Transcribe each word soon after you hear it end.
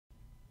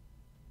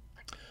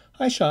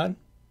Hi, Sean.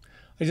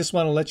 I just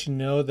want to let you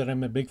know that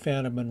I'm a big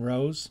fan of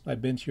Monroes.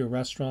 I've been to your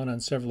restaurant on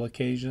several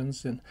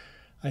occasions, and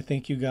I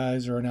think you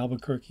guys are an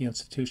Albuquerque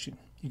institution.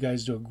 You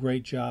guys do a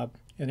great job,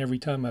 and every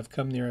time I've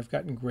come there, I've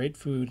gotten great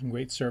food and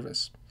great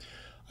service.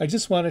 I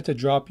just wanted to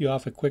drop you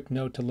off a quick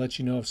note to let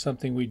you know of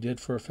something we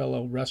did for a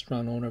fellow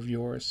restaurant owner of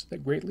yours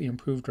that greatly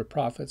improved her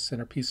profits and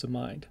her peace of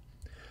mind.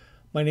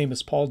 My name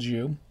is Paul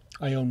Jew.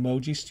 I own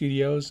Moji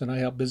Studios, and I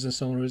help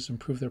business owners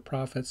improve their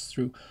profits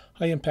through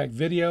high-impact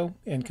video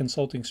and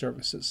consulting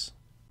services.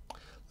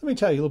 Let me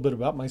tell you a little bit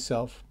about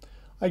myself.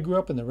 I grew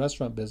up in the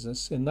restaurant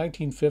business. In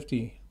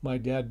 1950, my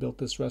dad built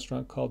this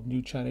restaurant called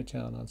New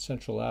Chinatown on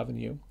Central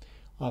Avenue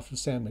off of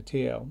San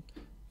Mateo.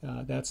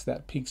 That's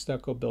that pink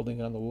stucco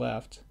building on the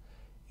left.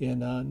 In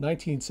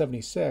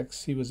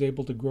 1976, he was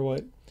able to grow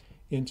it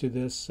into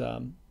this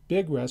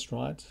big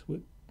restaurant,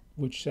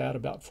 which had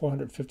about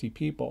 450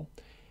 people.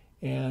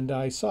 And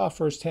I saw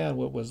firsthand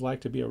what it was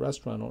like to be a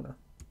restaurant owner.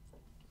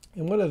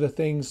 And one of the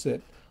things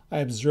that I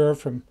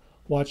observed from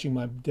watching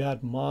my dad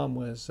and mom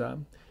was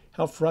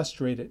how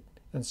frustrated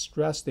and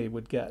stressed they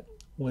would get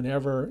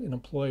whenever an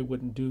employee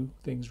wouldn't do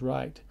things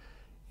right.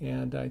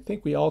 And I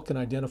think we all can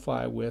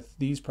identify with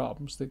these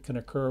problems that can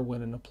occur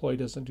when an employee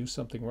doesn't do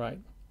something right.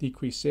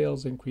 Decreased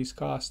sales, increased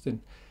cost,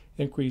 and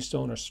increased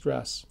owner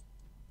stress.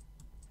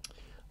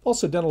 I've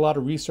also done a lot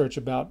of research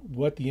about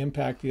what the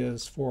impact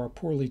is for a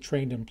poorly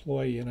trained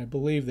employee, and I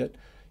believe that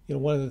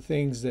one of the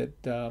things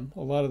that a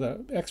lot of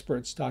the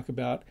experts talk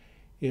about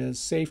is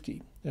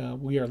safety.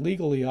 We are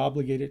legally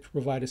obligated to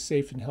provide a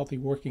safe and healthy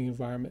working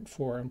environment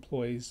for our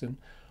employees, and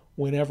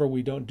whenever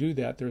we don't do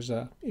that, there's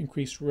an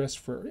increased risk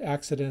for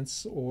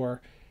accidents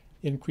or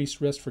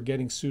increased risk for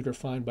getting sued or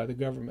fined by the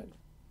government.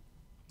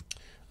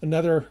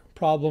 Another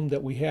problem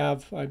that we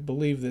have, I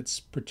believe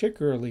that's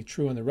particularly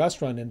true in the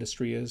restaurant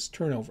industry, is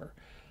turnover.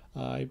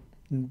 I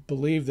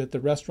believe that the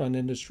restaurant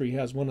industry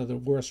has one of the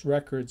worst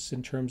records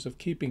in terms of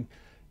keeping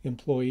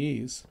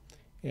employees.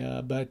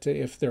 But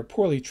if they're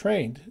poorly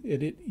trained,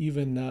 it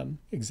even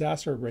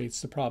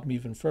exacerbates the problem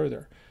even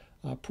further.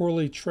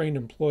 Poorly trained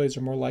employees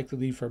are more likely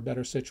to leave for a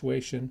better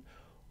situation,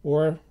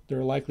 or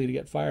they're likely to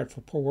get fired for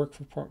poor work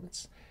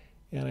performance.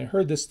 And I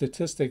heard this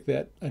statistic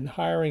that in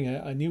hiring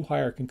a new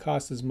hire can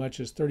cost as much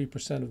as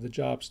 30% of the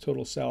job's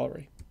total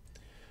salary.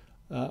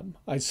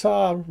 I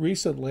saw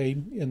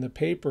recently in the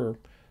paper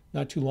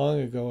not too long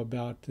ago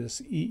about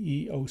this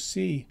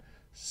EEOC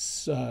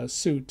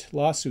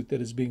lawsuit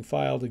that is being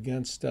filed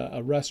against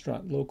a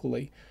restaurant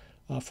locally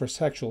for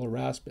sexual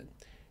harassment.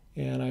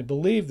 And I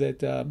believe that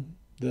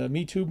the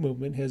Me Too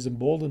movement has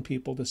emboldened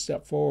people to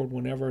step forward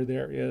whenever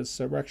there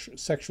is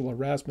sexual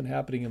harassment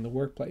happening in the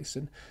workplace.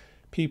 And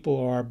people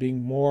are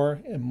being more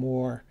and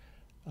more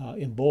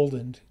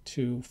emboldened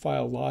to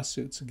file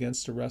lawsuits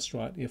against a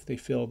restaurant if they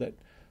feel that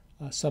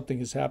something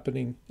is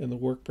happening in the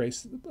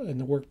workplace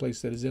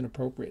that is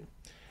inappropriate.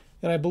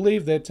 And I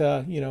believe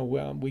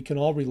that we can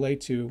all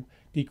relate to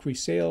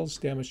decreased sales,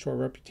 damage to our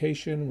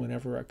reputation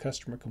whenever a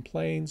customer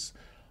complains,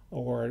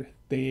 or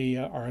they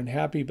are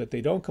unhappy but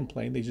they don't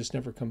complain, they just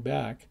never come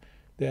back,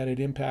 that it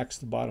impacts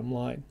the bottom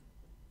line.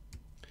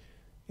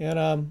 And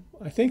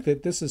I think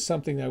that this is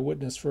something I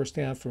witnessed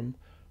firsthand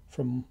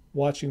from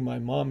watching my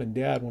mom and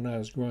dad when I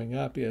was growing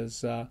up,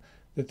 is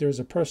that there's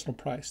a personal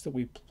price that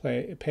we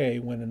pay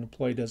when an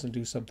employee doesn't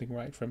do something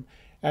right, from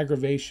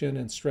aggravation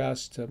and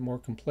stress to more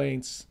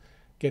complaints,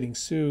 getting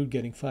sued,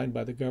 getting fined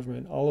by the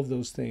government. All of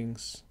those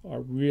things are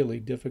really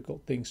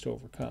difficult things to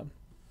overcome.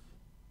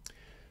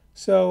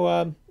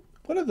 So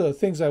one of the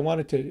things I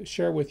wanted to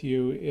share with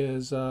you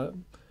is a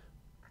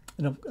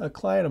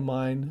client of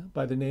mine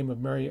by the name of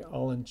Mary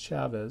Ellen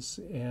Chavez,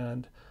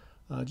 and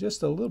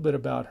just a little bit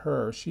about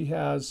her. She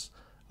has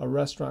a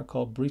restaurant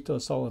called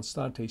Burritos Al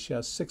Instante. She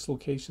has 6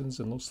 locations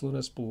in Los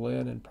Lunas,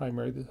 Belen, and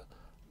primarily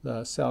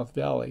the South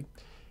Valley.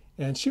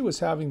 And she was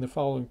having the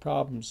following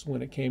problems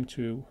when it came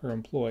to her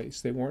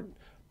employees. They weren't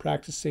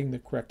practicing the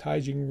correct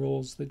hygiene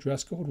rules. The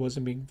dress code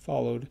wasn't being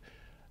followed.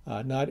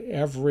 Not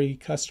every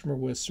customer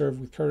was served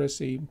with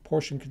courtesy.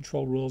 Portion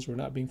control rules were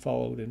not being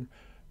followed, and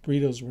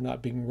burritos were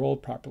not being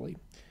rolled properly.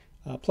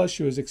 Plus,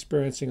 she was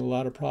experiencing a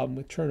lot of problem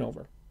with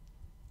turnover.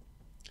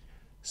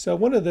 So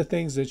one of the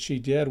things that she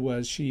did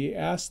was she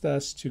asked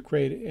us to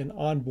create an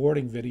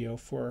onboarding video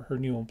for her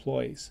new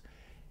employees.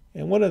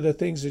 And one of the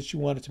things that she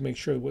wanted to make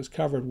sure was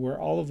covered were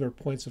all of their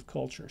points of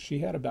culture. She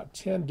had about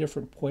 10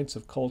 different points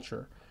of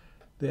culture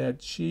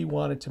that she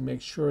wanted to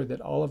make sure that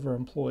all of her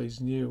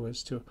employees knew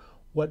as to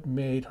what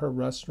made her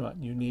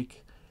restaurant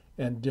unique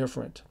and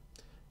different.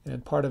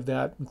 And part of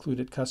that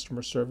included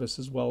customer service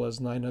as well as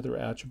 9 other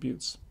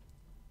attributes.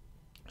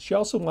 She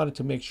also wanted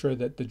to make sure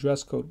that the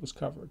dress code was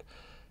covered.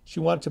 She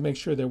wanted to make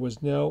sure there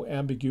was no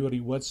ambiguity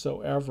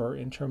whatsoever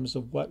in terms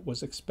of what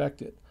was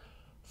expected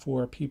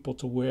for people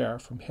to wear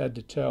from head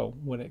to toe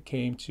when it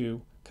came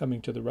to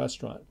coming to the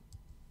restaurant.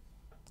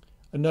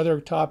 Another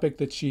topic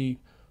that she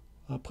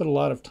put a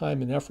lot of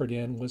time and effort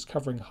in was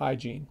covering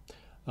hygiene,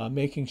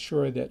 making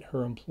sure that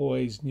her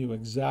employees knew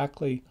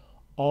exactly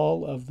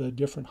all of the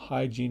different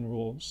hygiene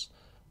rules,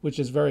 which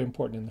is very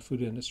important in the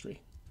food industry.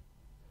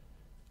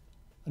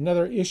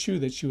 Another issue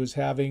that she was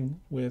having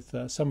with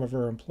some of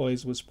her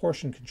employees was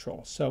portion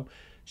control. So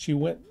she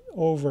went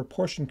over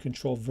portion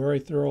control very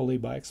thoroughly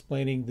by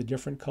explaining the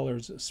different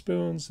colors of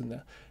spoons and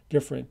the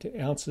different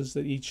ounces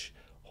that each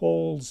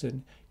holds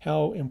and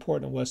how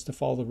important it was to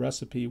follow the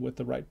recipe with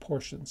the right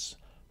portions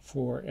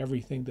for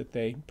everything that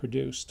they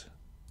produced.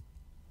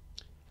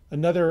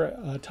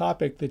 Another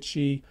topic that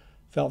she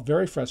felt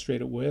very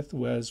frustrated with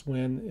was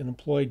when an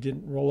employee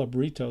didn't roll a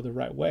burrito the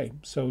right way.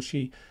 So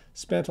she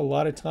spent a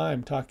lot of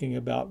time talking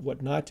about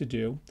what not to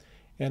do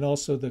and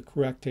also the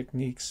correct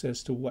techniques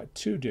as to what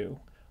to do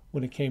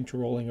when it came to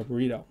rolling a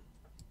burrito.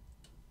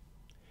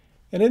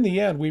 And in the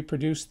end, we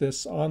produced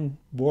this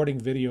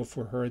onboarding video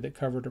for her that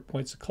covered her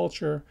points of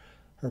culture,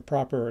 her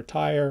proper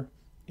attire,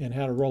 and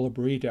how to roll a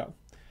burrito.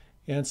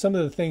 And some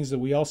of the things that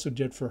we also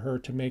did for her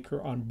to make her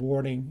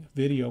onboarding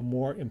video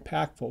more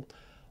impactful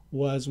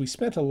was we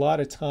spent a lot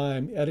of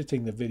time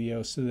editing the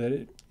video so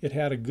that it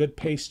had a good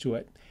pace to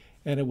it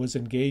and it was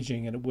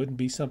engaging and it wouldn't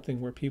be something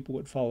where people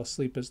would fall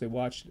asleep as they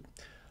watched it.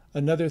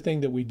 Another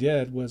thing that we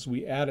did was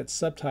we added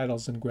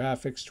subtitles and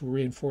graphics to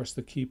reinforce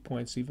the key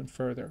points even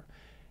further.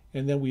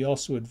 And then we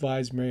also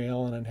advised Mary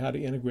Ellen on how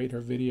to integrate her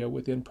video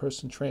with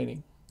in-person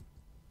training.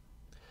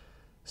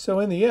 So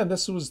in the end,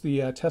 this was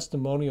the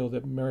testimonial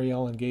that Mary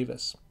Ellen gave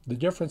us. The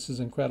difference is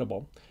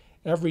incredible.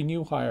 Every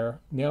new hire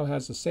now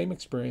has the same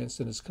experience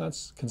and is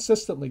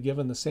consistently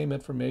given the same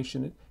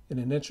information in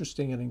an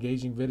interesting and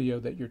engaging video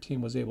that your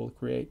team was able to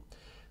create.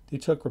 They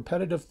took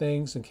repetitive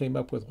things and came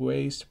up with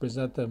ways to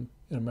present them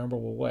in a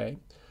memorable way.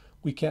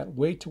 We can't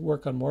wait to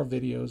work on more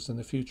videos in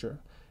the future.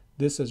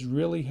 This has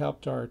really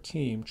helped our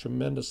team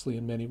tremendously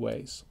in many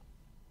ways.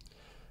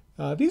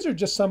 These are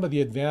just some of the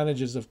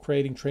advantages of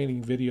creating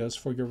training videos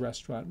for your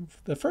restaurant.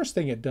 The first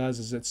thing it does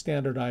is it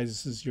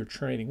standardizes your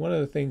training. One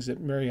of the things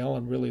that Mary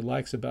Ellen really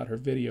likes about her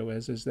video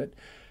is that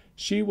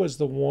she was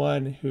the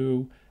one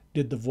who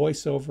did the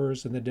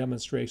voiceovers and the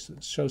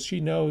demonstrations. So she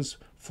knows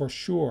for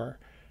sure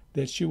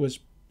that she was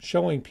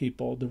showing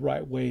people the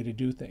right way to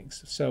do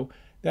things. So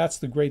that's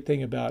the great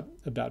thing about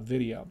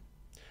video.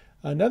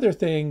 Another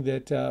thing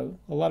that a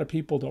lot of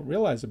people don't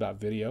realize about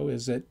video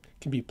is that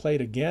it can be played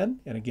again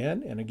and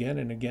again and again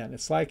and again.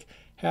 It's like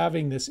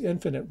having this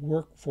infinite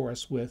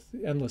workforce with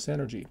endless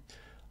energy.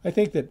 I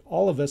think that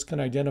all of us can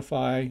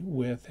identify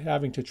with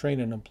having to train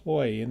an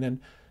employee, and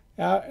then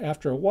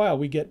after a while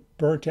we get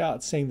burnt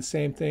out saying the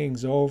same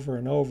things over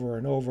and over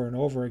and over and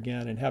over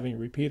again and having to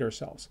repeat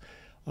ourselves.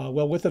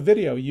 Well, with a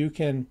video, you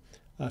can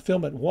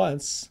film it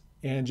once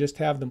and just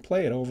have them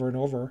play it over and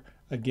over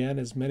again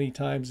as many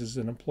times as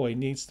an employee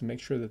needs to make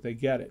sure that they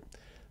get it.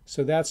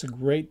 So that's a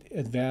great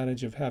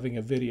advantage of having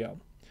a video.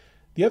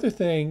 The other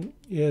thing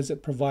is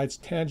it provides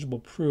tangible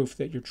proof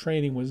that your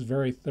training was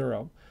very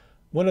thorough.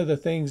 One of the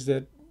things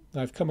that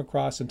I've come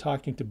across in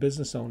talking to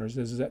business owners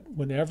is that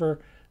whenever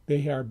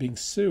they are being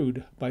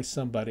sued by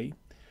somebody,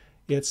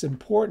 it's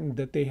important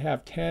that they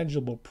have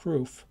tangible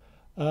proof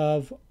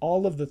of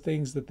all of the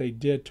things that they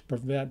did to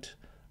prevent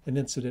an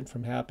incident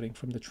from happening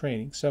from the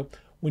training. So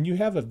when you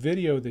have a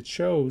video that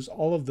shows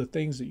all of the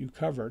things that you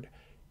covered,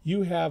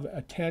 you have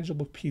a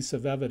tangible piece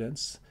of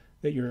evidence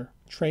that your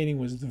training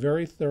was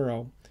very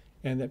thorough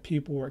and that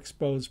people were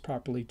exposed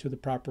properly to the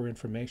proper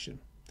information.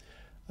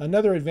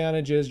 Another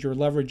advantage is you're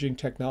leveraging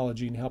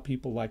technology and how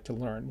people like to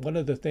learn. One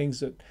of the things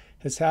that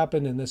has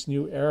happened in this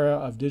new era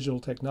of digital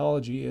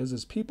technology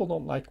is people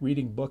don't like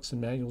reading books and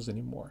manuals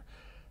anymore.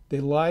 They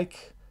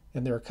like,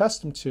 and they're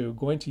accustomed to,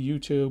 going to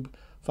YouTube,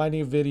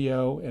 finding a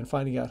video, and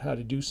finding out how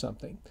to do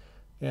something.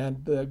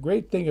 And the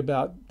great thing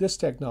about this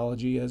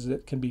technology is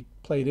it can be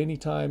played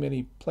anytime,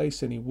 any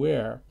place,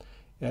 anywhere.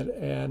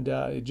 And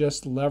it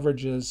just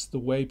leverages the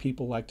way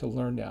people like to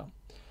learn now.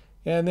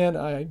 And then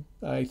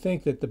I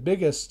think that the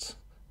biggest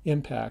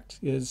impact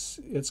is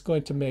it's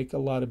going to make a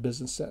lot of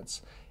business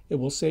sense. It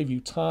will save you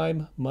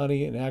time,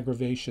 money, and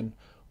aggravation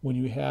when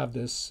you have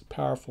this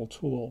powerful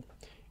tool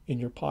in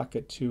your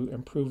pocket to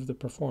improve the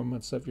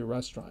performance of your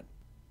restaurant.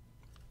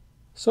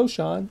 So,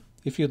 Sean,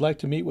 if you'd like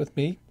to meet with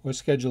me or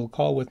schedule a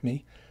call with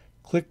me,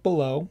 click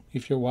below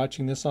if you're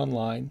watching this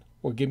online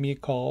or give me a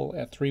call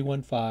at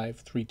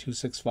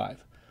 315-3265.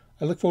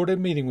 I look forward to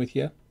meeting with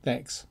you.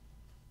 Thanks.